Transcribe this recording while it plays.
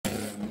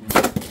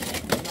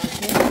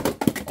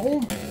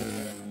Oh.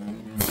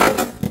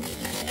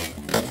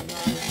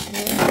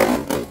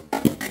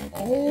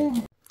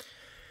 Oh.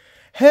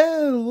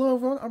 Hello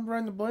everyone, I'm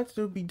Brandon Blanch.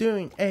 Today we'll be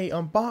doing a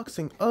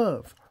unboxing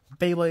of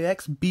Beyblade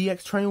X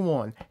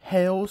BX21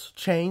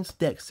 HellsChain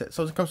deck set.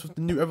 So it comes with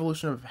the new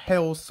evolution of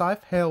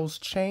HellScythe,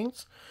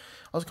 HellsChain.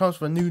 Also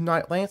comes with a new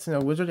Knight Lance and a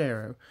Wizard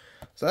Arrow.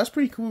 So that's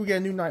pretty cool. We got a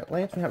new Knight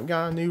Lance. We haven't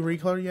got a new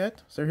recolor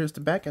yet. So here's the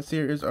back. As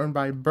here is owned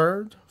by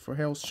Bird for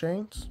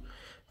HellsChain.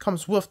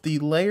 Comes with the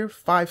layer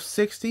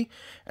 560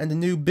 and the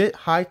new bit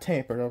high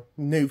tampered, or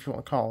new if you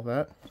want to call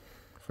that.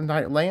 For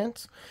Knight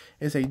Lance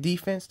is a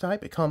defense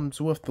type. It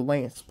comes with the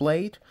Lance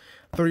Blade,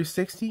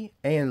 360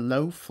 and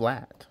low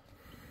flat.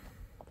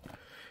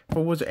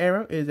 For Wizard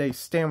Arrow is a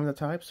stamina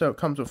type, so it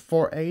comes with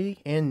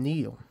 480 and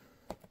needle.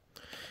 I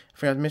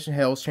forgot to mention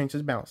HellsChain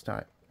is balance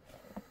type.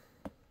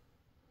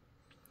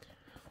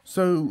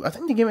 So I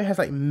think the gimmick has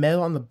like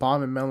metal on the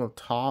bottom and metal on the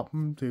top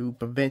to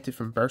prevent it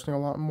from bursting a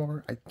lot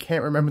more. I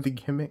can't remember the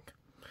gimmick,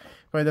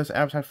 but it does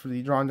advertise for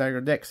the Drawn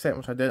Dagger deck set,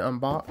 which I did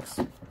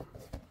unbox.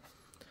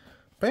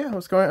 But yeah,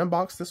 let's go ahead and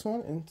unbox this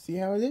one and see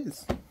how it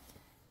is.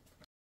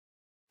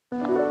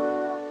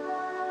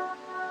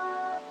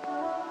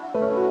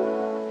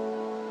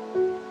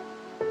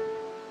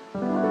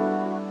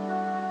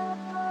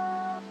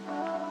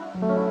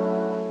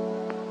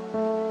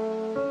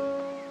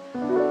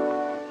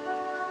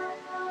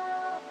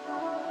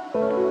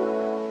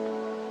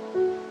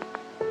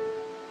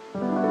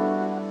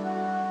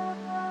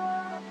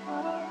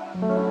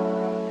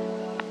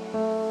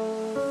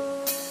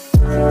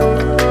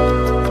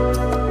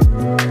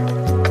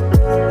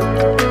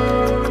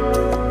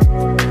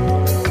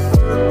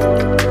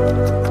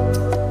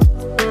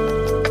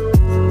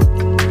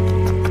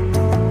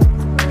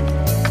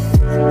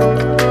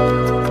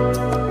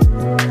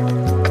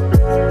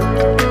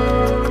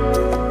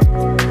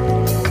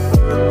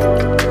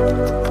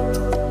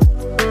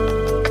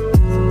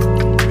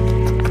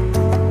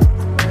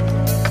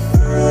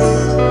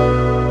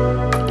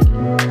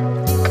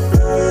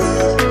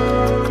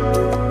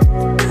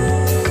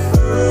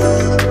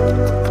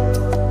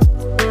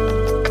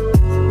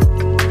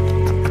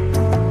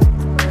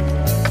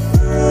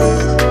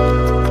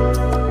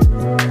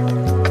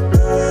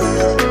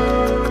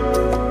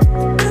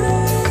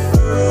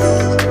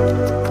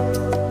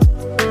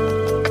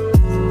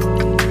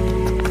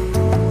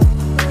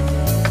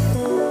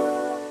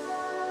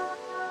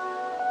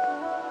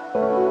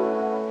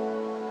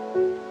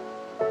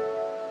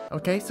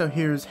 Okay, so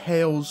here's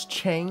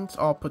HellsChain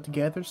all put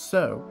together.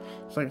 So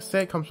like I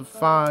said, it comes with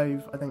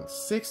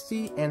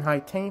 560 and high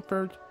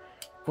tampered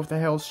with the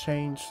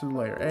HellsChain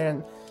layer.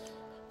 And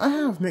I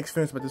have mixed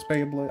feelings about this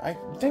Beyblade. I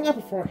think I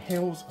prefer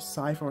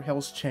HellsCythe or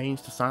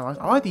HellsChain to Silence.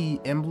 I like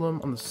the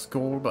emblem on the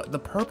skull, but the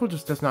purple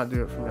just does not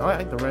do it for me. I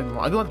like the red one.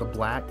 I do like the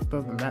black,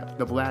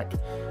 the black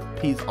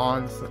piece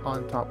on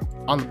top,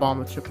 on the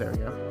bottom of the chip. There we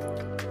go.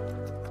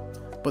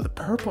 But the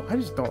purple, I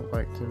just don't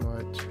like too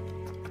much.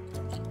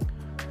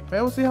 But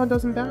we'll see how it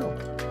does in battle.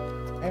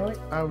 Anyway,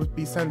 I will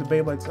be sending the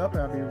Beyblades up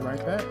and I'll be right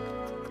back.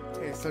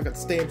 Okay, so I got the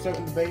stamps up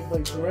and the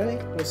Beyblades ready.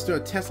 Let's do a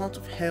test launch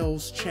of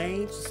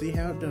HellsChain to see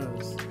how it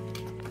does.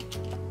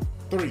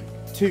 3,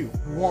 2,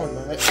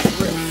 1, let's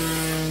rip.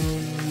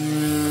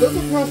 Look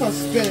at how I'm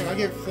spinning, I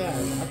get sad.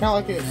 I kinda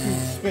like it keep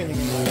spinning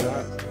like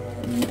that.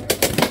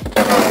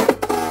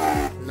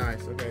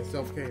 Nice, okay,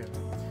 self-KO.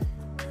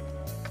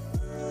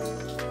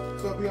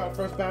 So it'll be our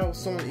first battle with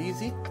someone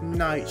easy.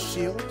 Knight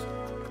Shield.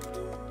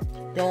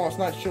 Go on,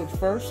 Knight Shield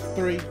first.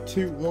 3,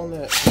 2, 1,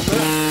 let's rip.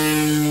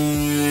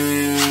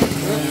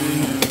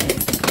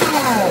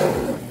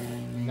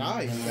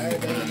 Nice,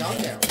 that is a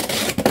knockout.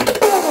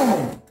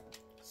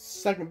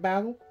 Second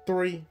battle.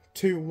 3,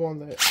 2, 1,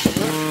 let's rip.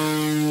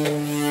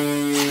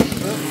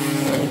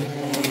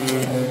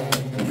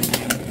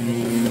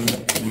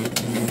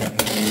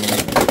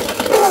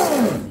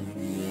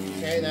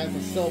 Okay, that's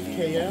a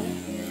self-KO.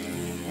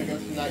 I got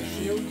the Knight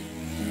Shield.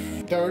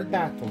 Third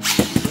battle. This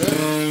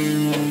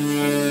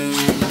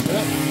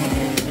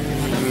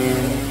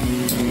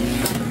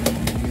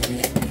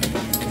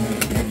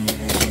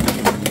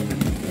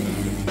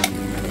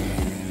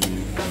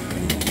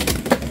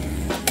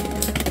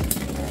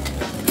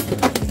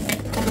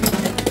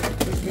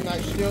is the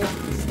Knight Shield.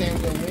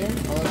 Stands on there.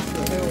 Unless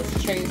the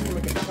HellsChain to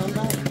make a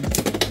comeback.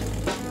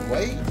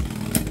 Wait.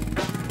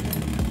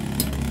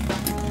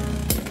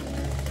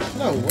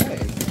 No way.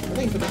 I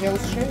think for the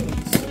HellsChain.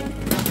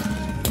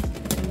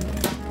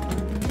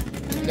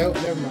 Nope,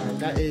 never mind.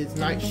 That is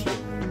Knight Shield.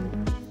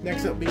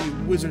 Next up will be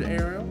Wizard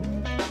Arrow.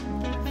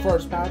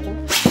 First battle.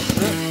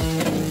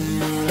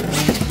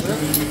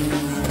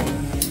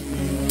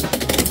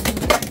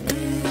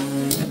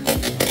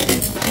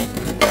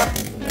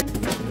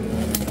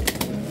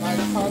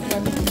 Nice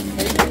contact with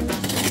Hayden.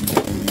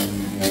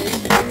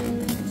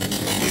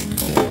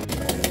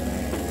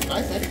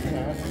 Nice extra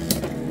pass.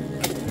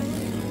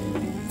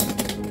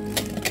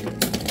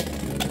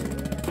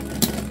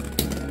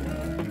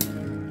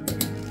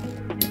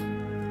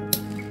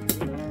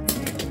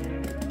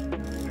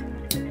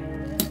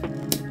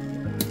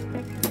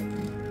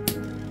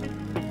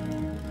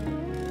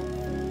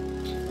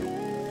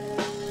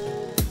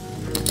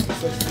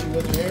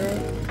 Wizard Arrow.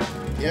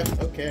 Yep,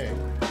 okay.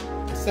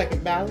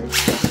 Second battle.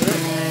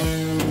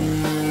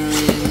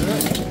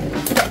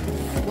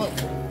 Whoa.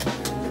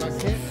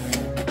 Nice hit.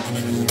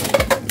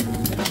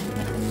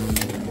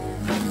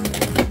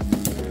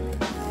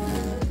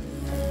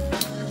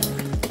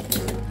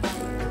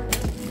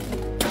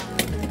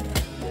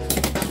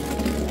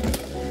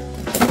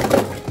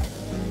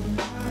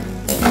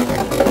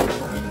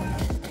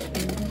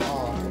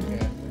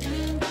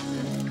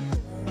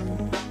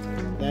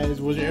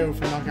 Wizard Arrow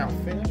for knockout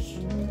finish.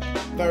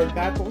 Third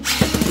battle.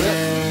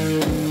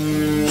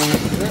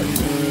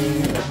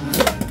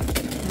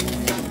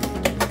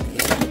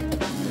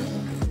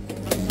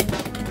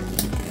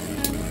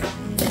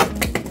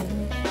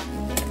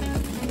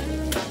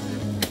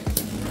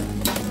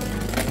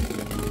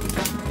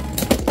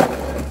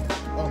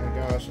 Oh my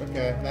gosh,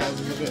 okay, that is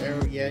Wizard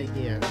Arrow yet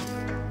again.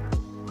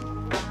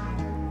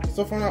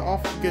 So far,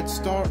 off a good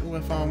start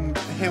with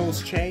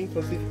HellsChain.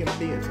 Let's see if you can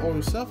beat its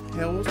older self,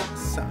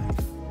 HellScythe.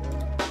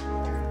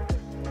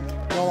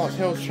 We'll watch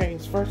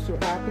HellsChain's first, see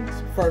what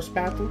happens. First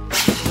battle.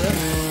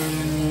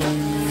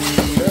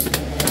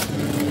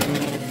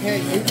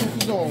 Okay, neutral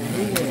zone.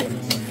 Who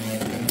wins?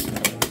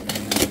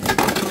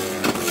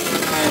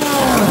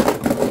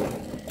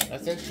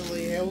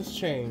 Essentially,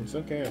 HellsChain.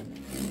 Okay.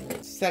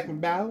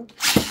 Second battle.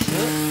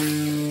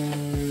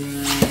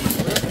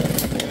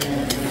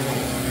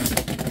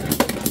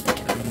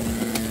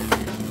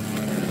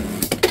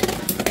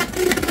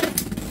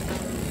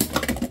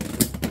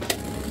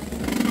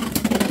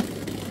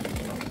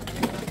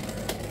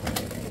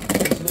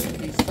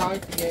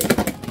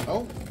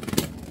 Oh,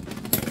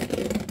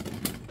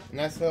 and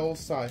that's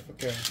HellsCythe.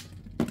 Okay,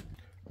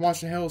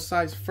 watching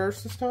HellsCythe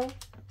first this time.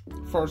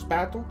 First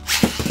battle.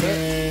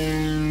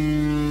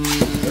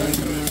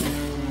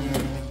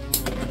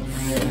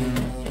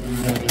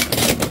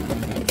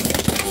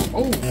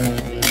 Oh,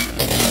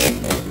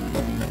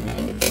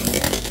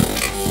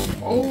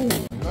 oh,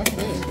 nice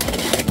hit.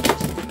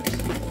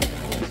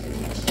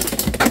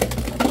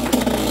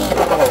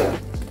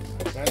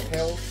 That's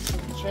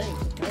HellsChain.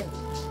 Okay.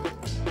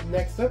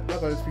 Next up, I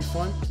thought this would be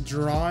fun.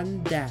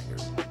 Drawn Dagger.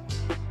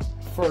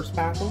 First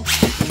battle.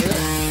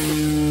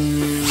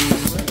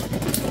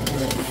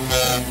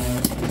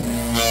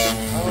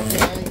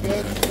 Okay,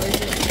 good.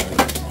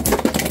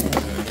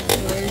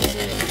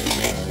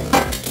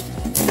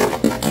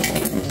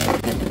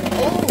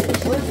 Oh,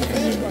 first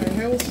hit by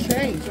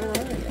HellsChain.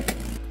 Alright.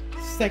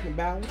 Second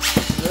battle.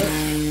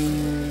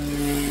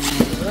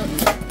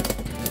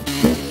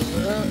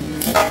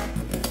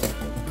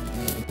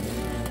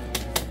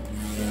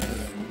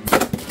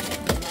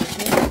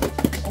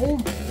 Oh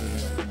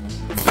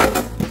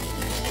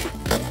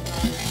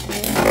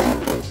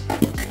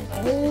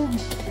my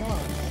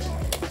gosh.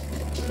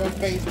 No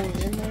phase one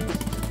in there.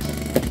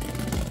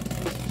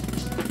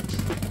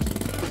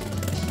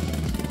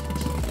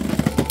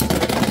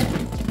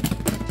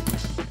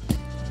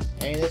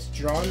 And it's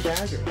Drawn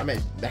Dagger. I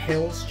mean, the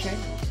HellsChain.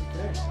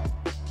 Okay.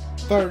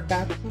 Third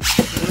battle.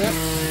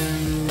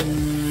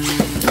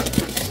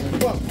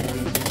 Whoa.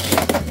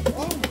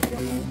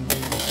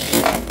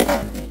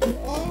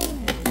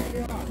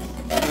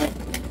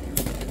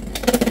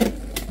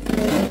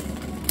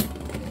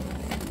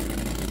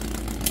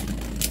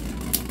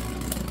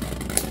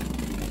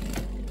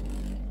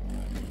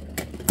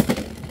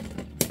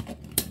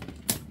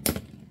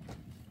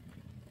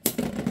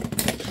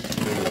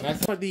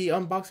 For the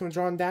unboxing of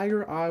Drawn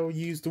Dagger, I will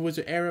use the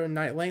Wizard Arrow and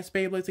Night Lance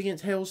Beyblades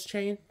against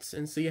HellsChain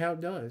and see how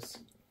it does.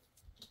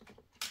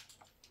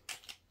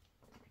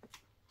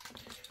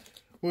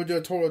 We'll do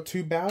a total of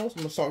 2 battles.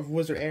 I'm going to start with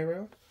Wizard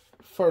Arrow.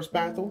 First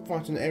battle,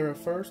 launching the arrow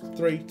first.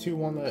 3, 2,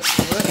 1, let's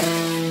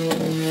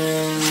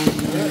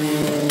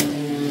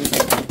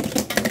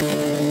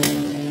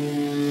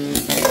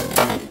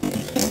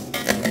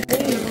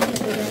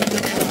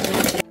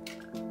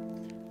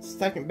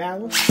Second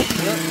battle.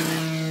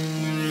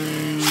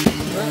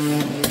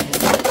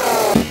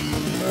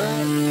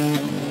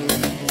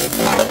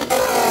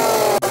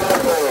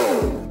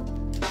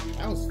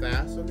 That was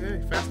fast,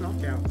 okay, fast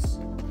knockouts.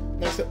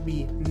 Next up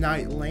be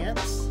Night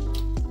Lance.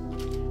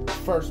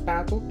 First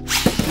battle.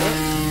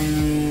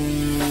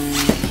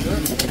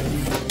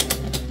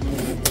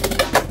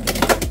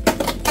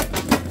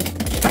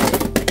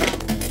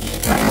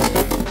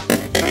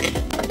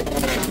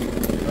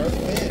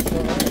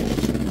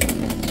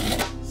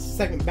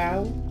 Second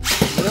battle.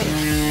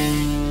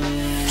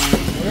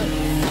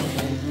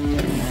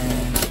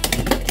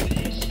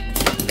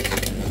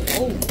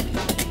 Oh!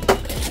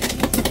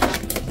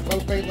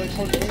 Both Beyblades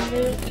on the in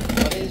there.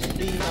 That is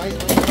the Night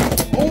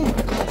Lance. Oh my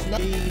gosh, no.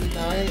 The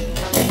Night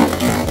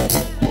Lance.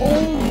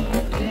 Oh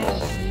my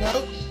gosh, no.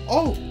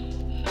 Oh!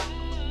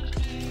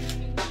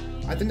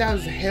 I think that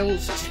was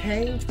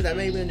HellsChain, but that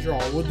may have been a draw.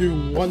 We'll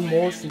do one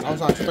more since I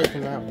was not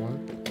expecting that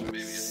one.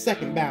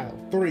 Second battle.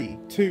 3,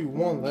 2,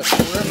 1, let's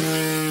rip.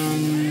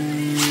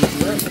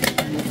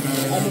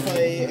 Almost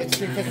a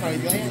extreme fish by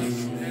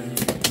Lance.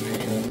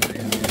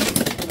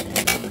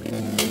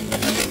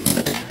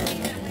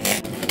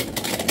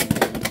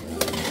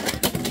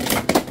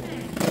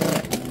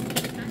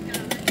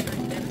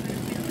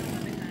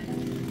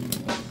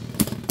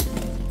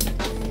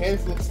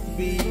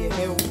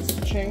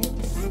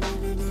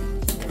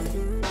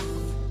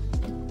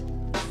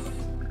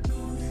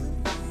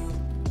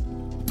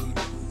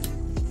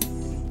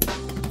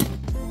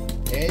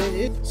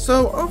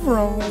 So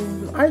overall,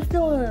 I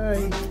feel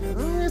like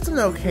it's an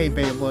okay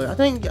Beyblade. I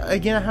think,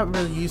 again, I haven't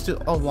really used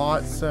it a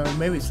lot, so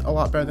maybe it's a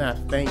lot better than I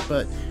think,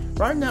 but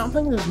right now I'm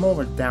thinking there's more of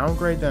a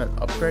downgrade than an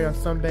upgrade on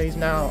some days.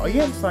 Now,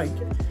 again, it's like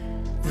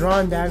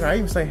Drawn Dagger, I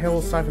even say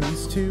HellScythe from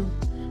these two,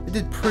 it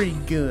did pretty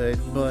good,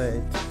 but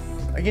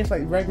against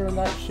like regular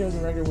Light Shield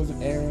and regular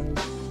Wizard Arrow,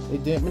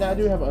 it didn't. But I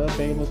do have other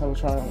Beyblades I was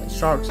trying, like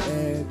Shark's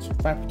Edge,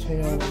 Viper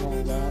Tail, and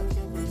all that.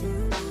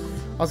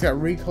 I also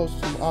got Rico's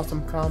some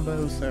awesome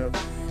combos, so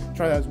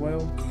try that as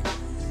well.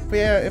 But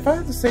yeah, if I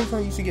had to say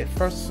something you should get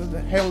first, the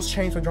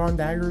HellsChain for Drawn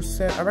Dagger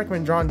set, I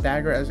recommend Drawn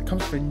Dagger as it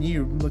comes for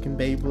new looking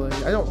Beyblade.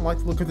 I don't like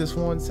the look of this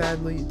one,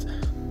 sadly.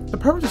 The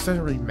purple just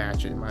doesn't really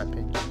match it in my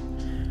opinion.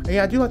 And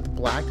yeah, I do like the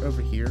black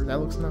over here, that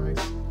looks nice.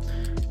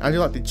 I do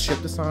like the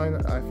chip design,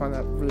 I find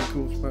that really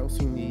cool as well,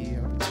 seeing the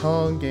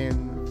tongue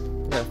and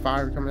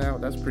fire coming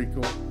out, that's pretty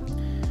cool.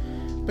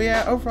 But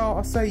yeah, overall,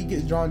 I'll say you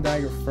get Drawn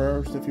Dagger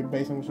first if you're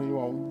basing which one you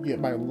want to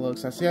get by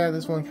looks. I see, yeah,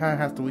 this one kind of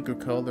has the weaker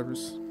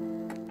colors.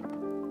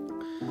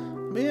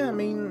 But yeah, I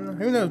mean,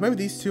 who knows, maybe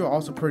these two are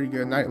also pretty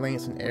good, Night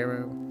Lance and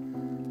Arrow.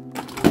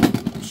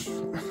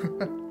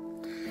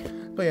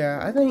 But yeah,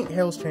 I think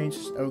HellsChain is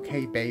just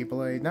okay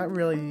Beyblade, not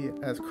really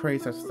as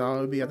crazy as I thought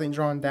it would be. I think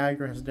Drawn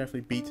Dagger has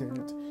definitely beaten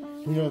it.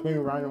 You know, maybe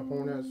Rhino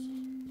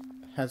Horn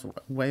has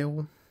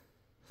Whale.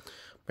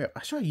 But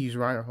I should use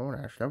Rhino Horn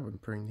actually, that would be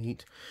pretty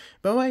neat.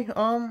 But anyway,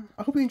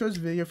 I hope you enjoyed this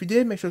video. If you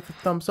did, make sure to click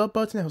the thumbs up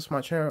button, it helps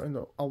my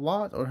channel a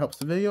lot, or helps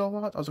the video a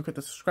lot. Also click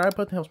the subscribe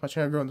button, it helps my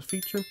channel grow in the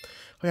future.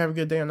 Hope you have a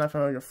good day and night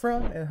from your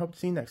friend, and I hope to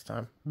see you next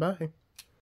time. Bye.